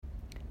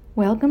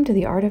Welcome to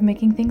the Art of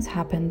Making Things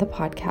Happen, the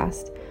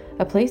podcast,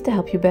 a place to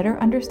help you better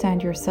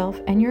understand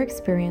yourself and your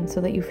experience so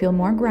that you feel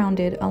more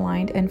grounded,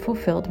 aligned, and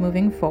fulfilled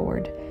moving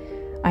forward.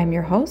 I'm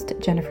your host,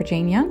 Jennifer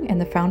Jane Young,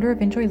 and the founder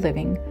of Enjoy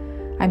Living.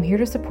 I'm here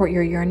to support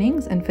your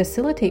yearnings and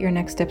facilitate your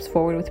next steps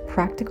forward with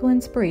practical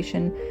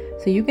inspiration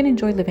so you can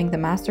enjoy living the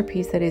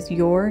masterpiece that is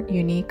your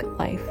unique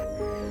life.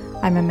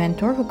 I'm a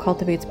mentor who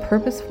cultivates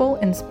purposeful,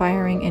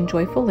 inspiring, and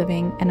joyful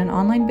living, and an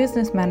online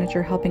business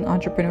manager helping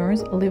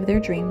entrepreneurs live their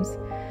dreams.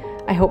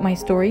 I hope my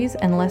stories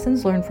and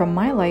lessons learned from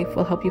my life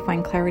will help you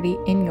find clarity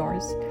in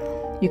yours.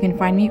 You can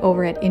find me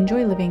over at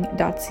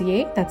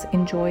enjoyliving.ca. That's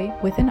enjoy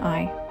with an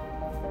I.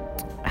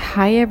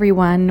 Hi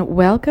everyone,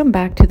 welcome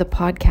back to the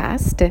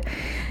podcast.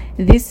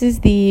 This is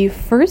the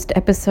first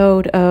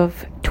episode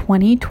of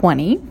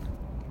 2020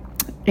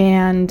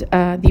 and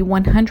the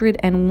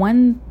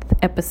 101th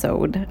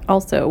episode.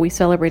 Also, we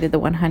celebrated the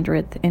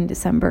 100th in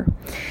December.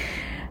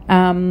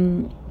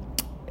 And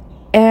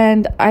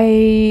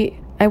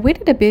I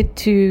waited a bit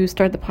to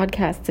start the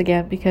podcasts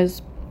again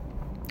because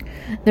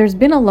there's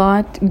been a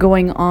lot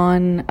going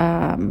on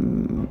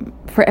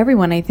for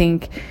everyone, I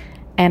think,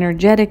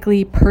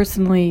 energetically,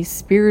 personally,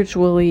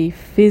 spiritually,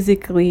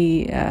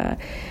 physically.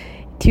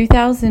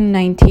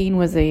 2019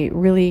 was a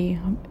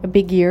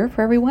big year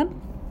for everyone.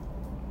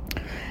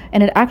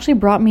 And it actually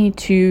brought me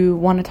to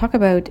want to talk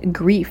about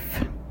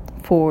grief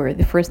for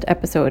the first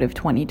episode of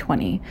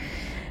 2020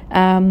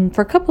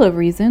 for a couple of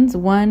reasons.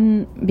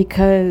 One,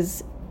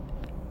 because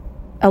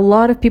a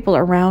lot of people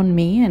around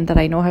me and that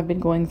I know have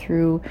been going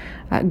through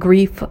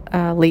grief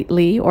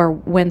lately, or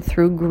went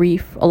through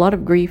a lot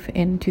of grief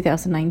in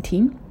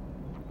 2019.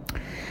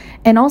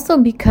 And also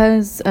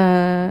because,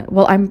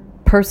 I'm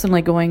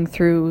personally going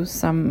through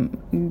some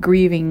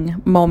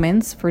grieving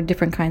moments for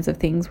different kinds of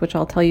things, which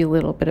I'll tell you a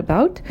little bit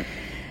about.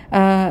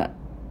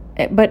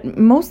 But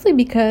mostly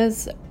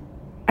because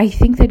I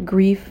think that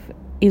grief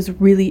is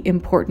really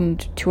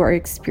important to our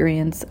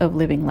experience of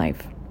living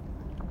life.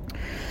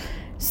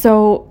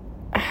 So,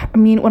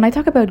 when I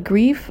talk about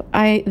grief,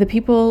 the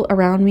people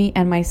around me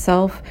and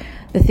myself,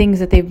 the things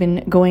that they've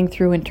been going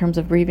through in terms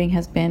of grieving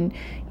has been,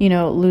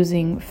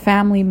 losing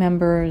family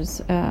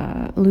members,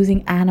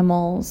 losing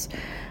animals,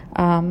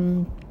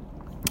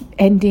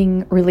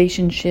 ending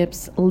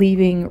relationships,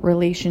 leaving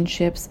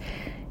relationships,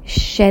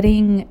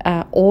 shedding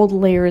old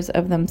layers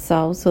of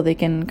themselves so they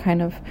can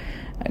kind of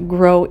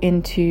grow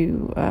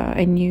into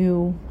a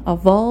new,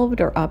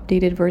 evolved or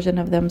updated version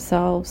of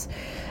themselves.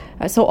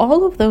 So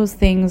all of those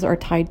things are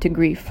tied to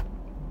grief.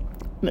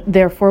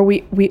 Therefore,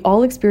 we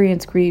all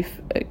experience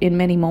grief in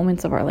many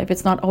moments of our life.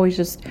 It's not always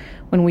just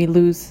when we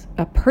lose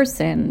a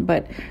person,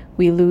 but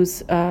we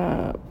lose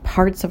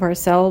parts of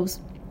ourselves.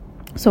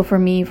 So for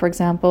me, for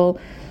example,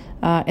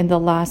 in the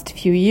last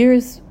few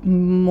years,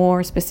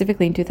 more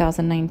specifically in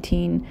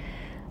 2019,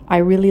 I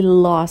really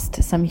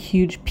lost some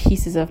huge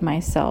pieces of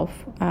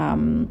myself.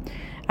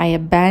 I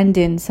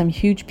abandoned some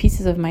huge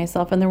pieces of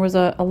myself, and there was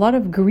a lot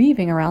of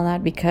grieving around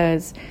that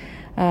because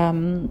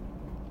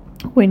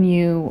when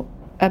you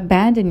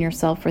abandon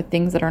yourself for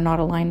things that are not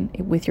aligned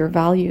with your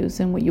values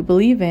and what you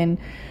believe in,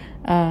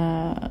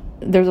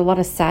 there's a lot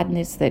of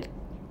sadness that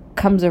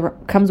comes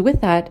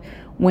with that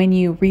when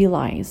you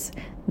realize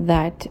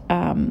that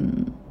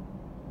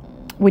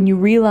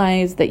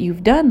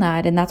you've done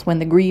that, and that's when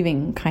the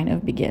grieving kind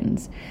of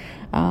begins.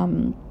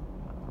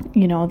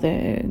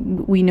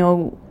 We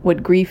know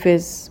what grief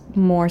is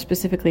more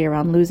specifically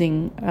around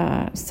losing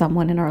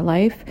someone in our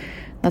life.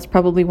 That's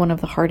probably one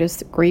of the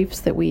hardest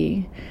griefs that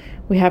we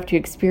have to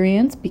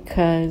experience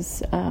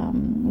because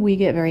we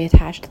get very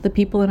attached to the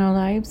people in our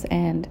lives,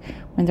 and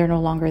when they're no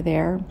longer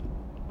there,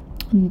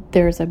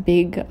 there's a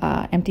big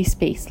empty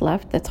space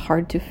left that's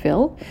hard to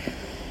fill.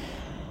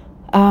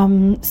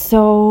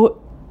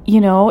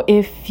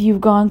 If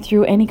you've gone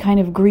through any kind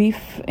of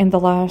grief in the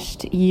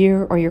last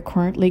year or you're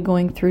currently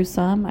going through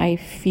some, I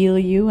feel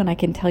you, and I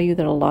can tell you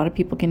that a lot of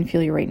people can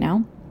feel you right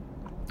now.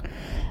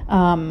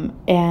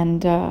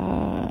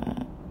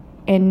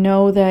 And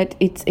know that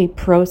it's a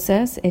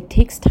process. It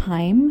takes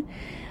time,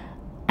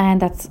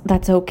 and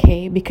that's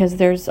okay because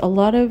there's a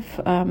lot of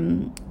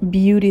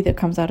beauty that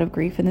comes out of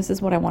grief, and this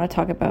is what I want to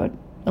talk about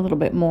a little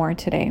bit more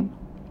today.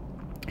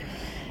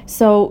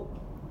 So,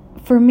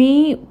 for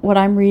me, what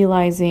I'm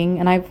realizing,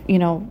 and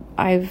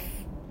I've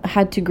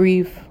had to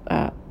grieve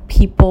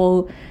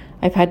people,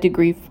 I've had to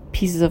grieve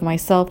pieces of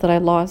myself that I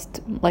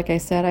lost. Like I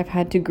said, I've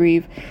had to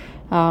grieve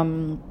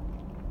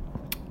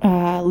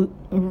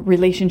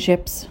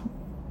relationships,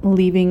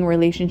 leaving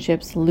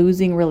relationships,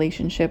 losing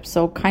relationships,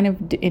 so kind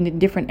of in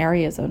different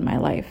areas of my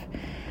life.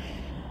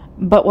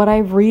 But what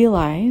I've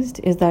realized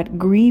is that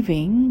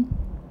grieving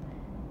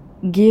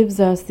gives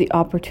us the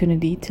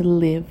opportunity to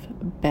live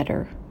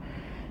better.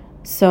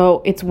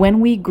 So it's when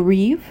we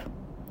grieve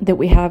that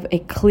we have a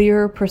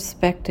clearer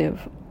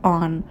perspective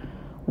on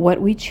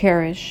what we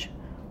cherish,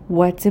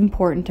 what's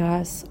important to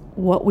us,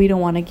 what we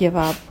don't want to give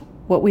up,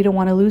 what we don't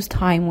want to lose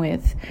time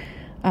with,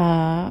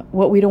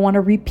 what we don't want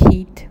to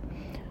repeat,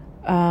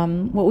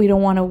 what we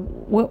don't want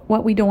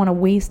to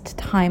waste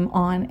time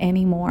on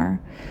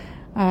anymore.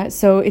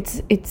 So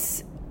it's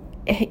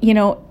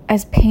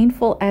as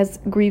painful as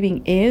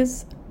grieving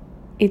is,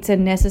 it's a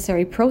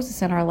necessary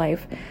process in our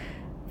life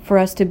for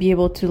us to be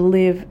able to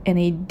live in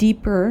a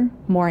deeper,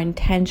 more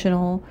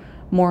intentional,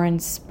 more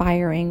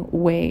inspiring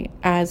way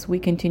as we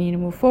continue to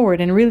move forward.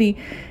 And really,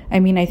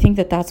 I think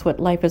that that's what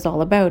life is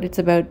all about. It's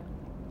about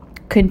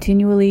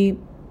continually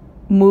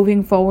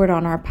moving forward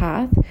on our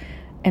path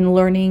and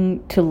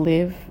learning to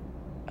live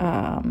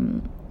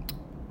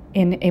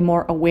in a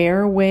more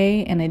aware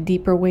way, in a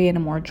deeper way, in a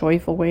more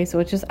joyful way. So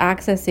it's just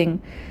accessing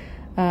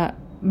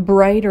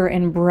brighter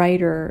and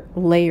brighter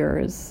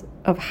layers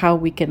of how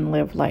we can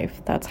live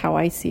life. That's how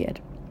I see it.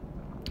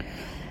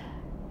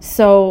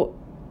 So,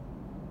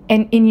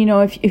 and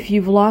if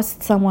you've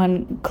lost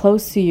someone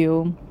close to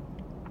you,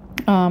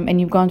 and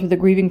you've gone through the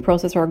grieving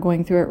process or are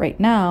going through it right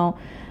now,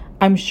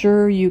 I'm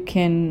sure you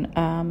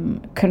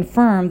can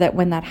confirm that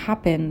when that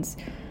happens,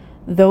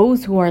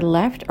 those who are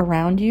left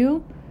around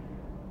you,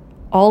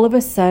 all of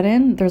a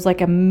sudden, there's like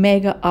a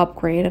mega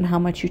upgrade in how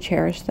much you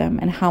cherish them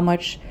and how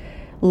much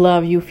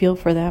love you feel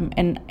for them,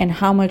 and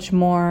how much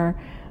more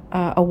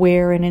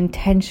aware and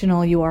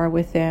intentional you are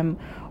with them,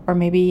 or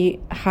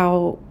maybe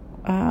how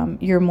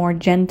you're more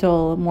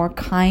gentle, more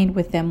kind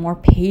with them, more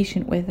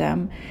patient with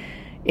them.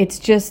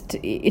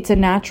 It's a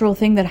natural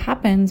thing that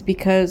happens,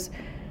 because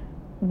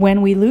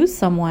when we lose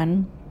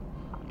someone,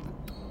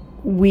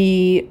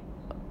 we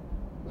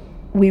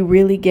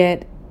really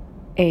get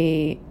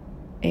a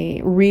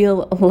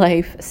real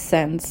life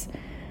sense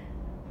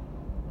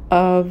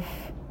of,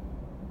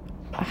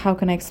 how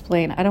can I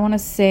explain? I don't want to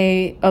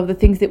say of the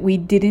things that we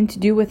didn't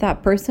do with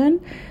that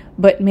person,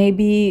 but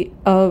maybe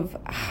of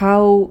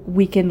how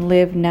we can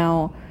live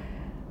now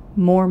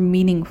more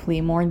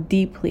meaningfully, more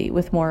deeply,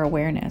 with more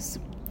awareness.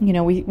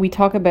 We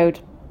talk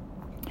about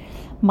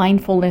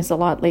mindfulness a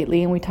lot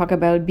lately, and we talk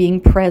about being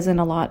present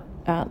a lot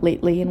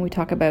lately, and we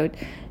talk about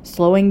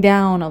slowing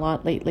down a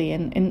lot lately,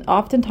 and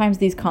oftentimes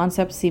these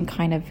concepts seem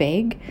kind of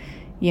vague.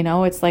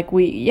 It's like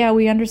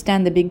we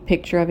understand the big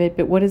picture of it,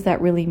 but what does that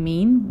really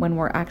mean when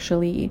we're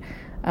actually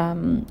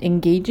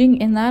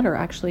engaging in that, or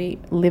actually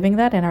living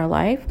that in our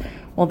life?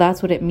 Well,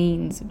 that's what it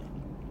means.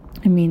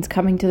 It means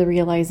coming to the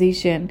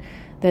realization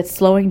that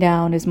slowing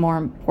down is more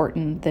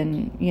important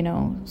than,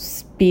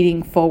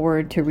 speeding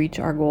forward to reach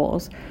our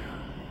goals.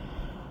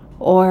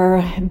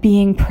 Or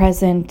being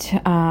present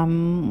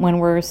when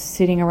we're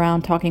sitting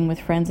around talking with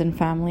friends and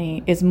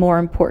family is more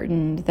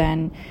important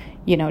than,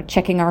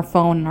 checking our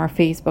phone and our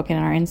Facebook and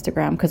our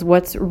Instagram. Because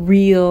what's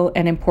real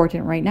and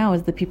important right now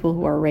is the people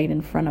who are right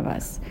in front of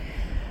us.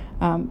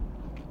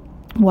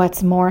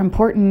 What's more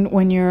important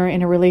when you're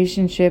in a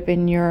relationship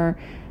and you're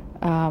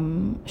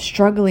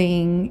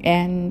struggling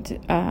and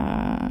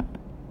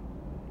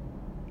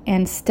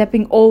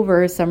stepping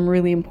over some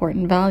really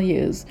important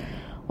values?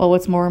 Well,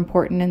 what's more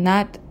important in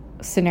that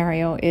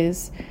scenario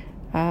is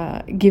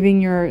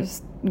giving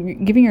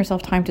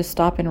yourself time to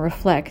stop and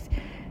reflect,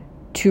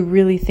 to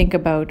really think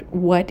about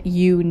what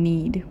you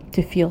need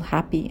to feel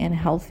happy and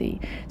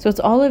healthy. So it's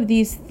all of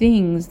these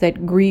things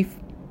that grief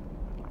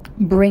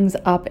brings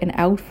up and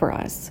out for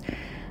us.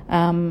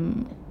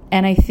 And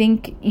I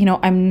think,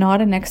 I'm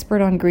not an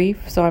expert on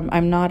grief, so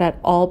I'm not at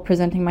all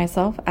presenting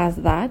myself as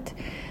that.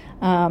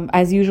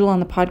 As usual on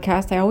the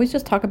podcast, I always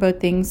just talk about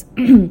things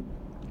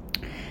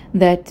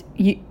that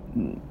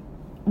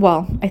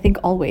I think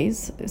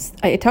always,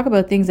 I talk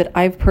about things that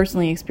I've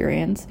personally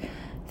experienced,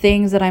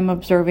 things that I'm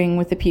observing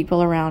with the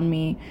people around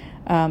me.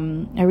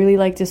 I really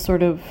like to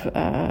sort of,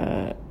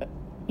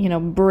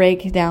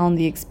 break down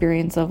the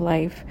experience of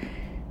life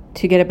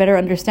to get a better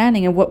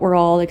understanding of what we're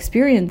all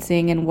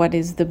experiencing and what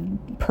is the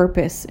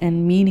purpose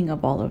and meaning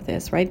of all of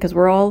this, right? Because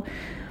we're all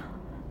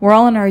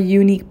on our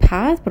unique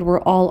path, but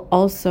we're all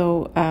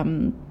also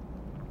on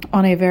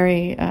a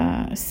very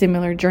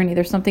similar journey.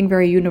 There's something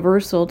very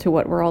universal to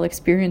what we're all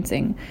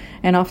experiencing.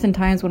 And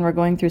oftentimes when we're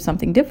going through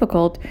something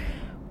difficult,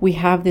 we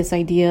have this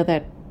idea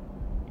that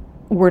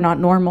we're not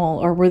normal,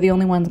 or we're the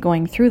only ones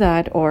going through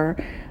that, or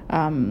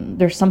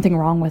there's something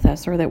wrong with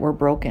us, or that we're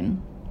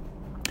broken.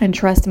 And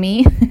trust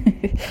me,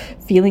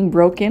 feeling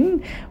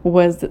broken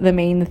was the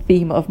main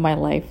theme of my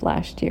life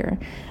last year.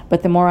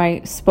 But the more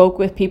I spoke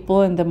with people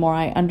and the more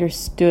I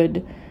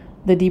understood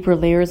the deeper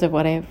layers of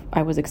what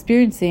I was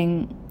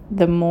experiencing,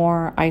 the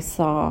more I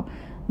saw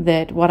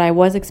that what I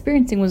was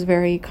experiencing was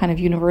very kind of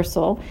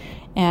universal,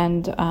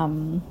 and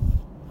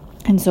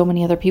so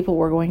many other people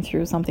were going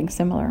through something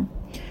similar.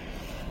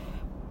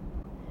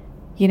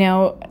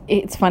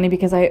 It's funny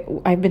because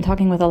I've been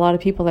talking with a lot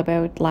of people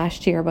about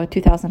last year, about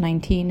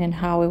 2019, and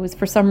how it was,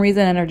 for some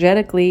reason,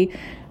 energetically,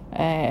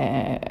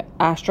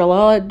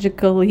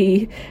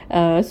 astrologically,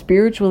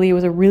 spiritually, it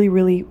was a really,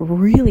 really,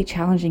 really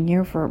challenging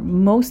year for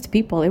most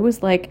people. It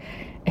was like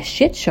a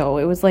shit show.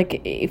 It was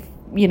like,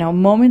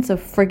 moments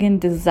of friggin'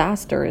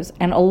 disasters.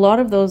 And a lot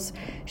of those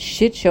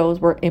shit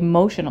shows were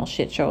emotional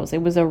shit shows.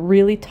 It was a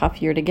really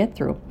tough year to get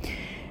through.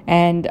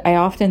 And I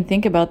often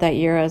think about that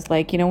year as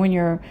like, when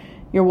you're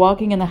you're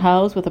walking in the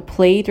house with a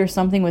plate or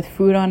something with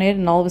food on it,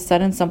 and all of a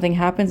sudden something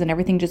happens and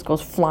everything just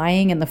goes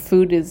flying and the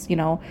food is,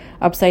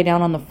 upside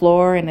down on the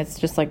floor and it's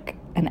just like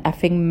an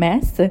effing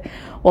mess.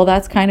 Well,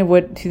 that's kind of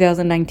what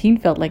 2019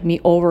 felt like me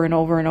over and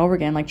over and over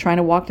again, like trying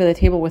to walk to the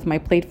table with my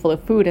plate full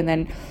of food and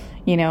then,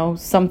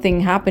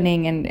 something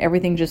happening and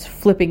everything just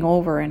flipping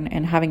over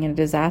and having a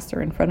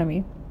disaster in front of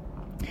me.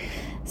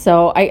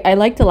 So I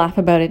like to laugh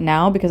about it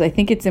now because I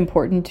think it's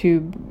important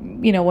to,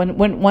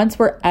 once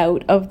we're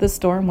out of the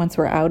storm, once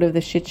we're out of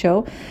the shit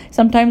show,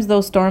 sometimes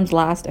those storms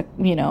last,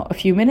 a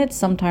few minutes,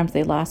 sometimes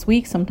they last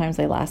weeks, sometimes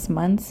they last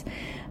months.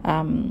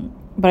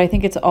 But I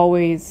think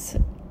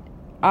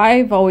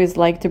I've always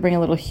liked to bring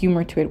a little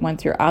humor to it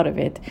once you're out of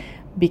it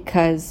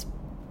because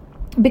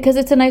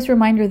it's a nice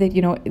reminder that,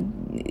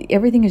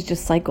 everything is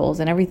just cycles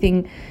and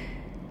everything.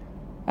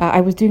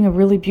 I was doing a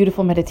really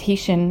beautiful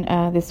meditation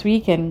this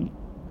week, and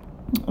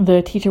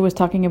the teacher was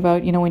talking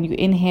about, when you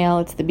inhale,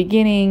 it's the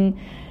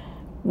beginning.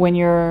 When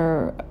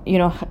you're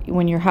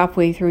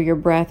halfway through your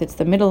breath, it's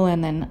the middle.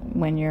 And then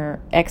when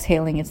you're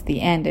exhaling, it's the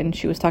end. And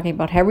she was talking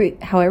about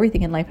how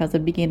everything in life has a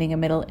beginning, a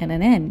middle, and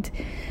an end.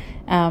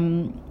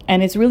 And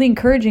it's really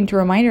encouraging to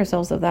remind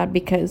ourselves of that,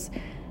 because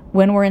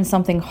when we're in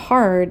something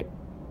hard,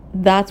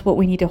 that's what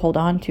we need to hold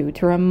on to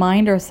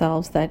remind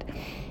ourselves that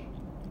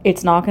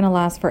it's not going to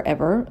last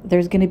forever.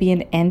 There's going to be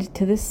an end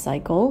to this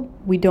cycle.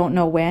 We don't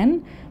know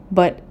when,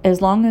 but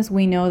as long as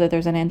we know that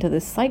there's an end to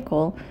this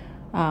cycle,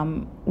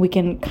 we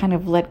can kind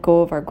of let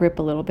go of our grip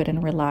a little bit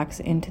and relax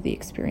into the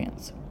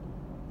experience.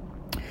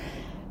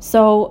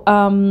 So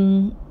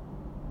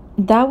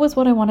that was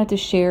what I wanted to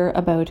share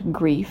about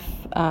grief.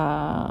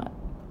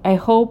 I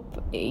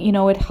hope,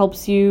 it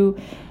helps you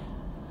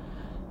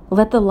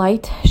let the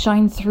light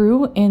shine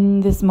through in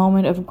this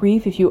moment of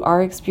grief if you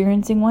are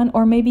experiencing one,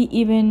 or maybe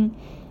even,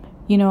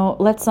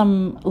 let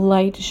some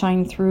light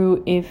shine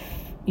through if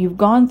you've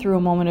gone through a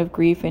moment of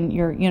grief and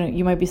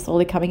you might be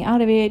slowly coming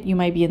out of it. You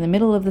might be in the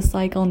middle of the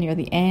cycle, near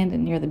the end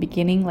and near the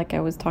beginning, like I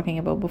was talking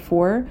about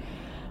before.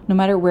 No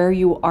matter where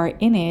you are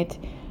in it,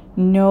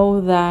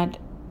 know that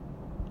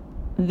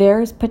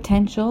there's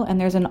potential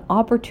and there's an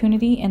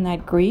opportunity in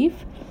that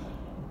grief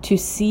to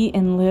see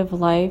and live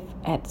life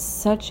at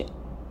such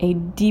a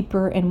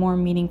deeper and more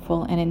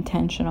meaningful and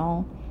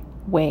intentional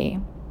way.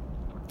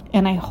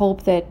 And I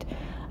hope that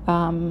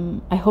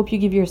you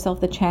give yourself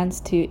the chance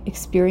to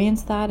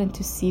experience that and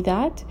to see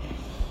that.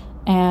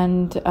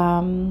 And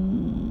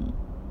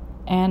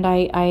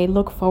I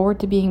look forward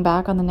to being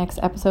back on the next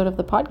episode of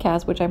the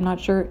podcast, which I'm not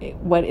sure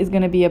what is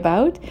going to be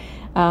about.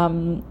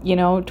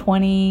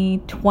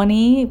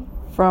 2020,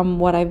 from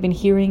what I've been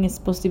hearing, is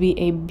supposed to be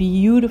a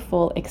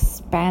beautiful,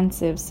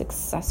 expansive,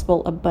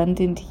 successful,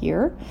 abundant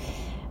year.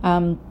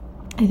 I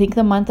think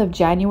the month of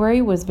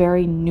January was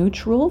very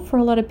neutral for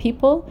a lot of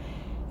people.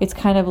 It's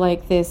kind of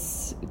like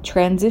this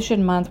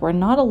transition month where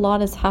not a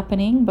lot is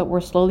happening, but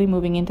we're slowly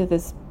moving into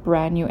this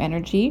brand new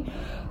energy.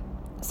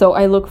 So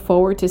I look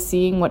forward to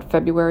seeing what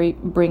February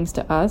brings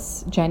to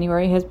us.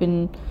 January has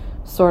been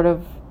sort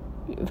of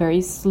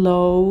very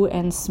slow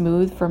and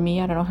smooth for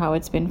me. I don't know how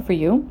it's been for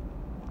you.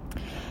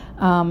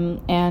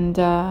 And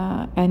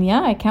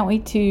I can't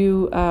wait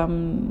to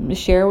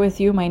share with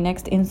you my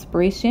next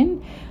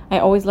inspiration. I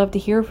always love to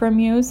hear from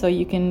you, so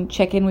you can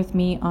check in with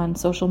me on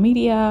social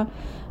media,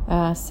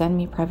 send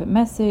me a private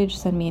message,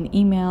 send me an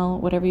email,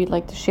 whatever you'd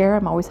like to share.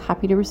 I'm always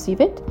happy to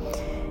receive it.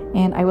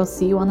 And I will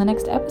see you on the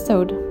next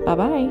episode.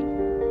 Bye-bye.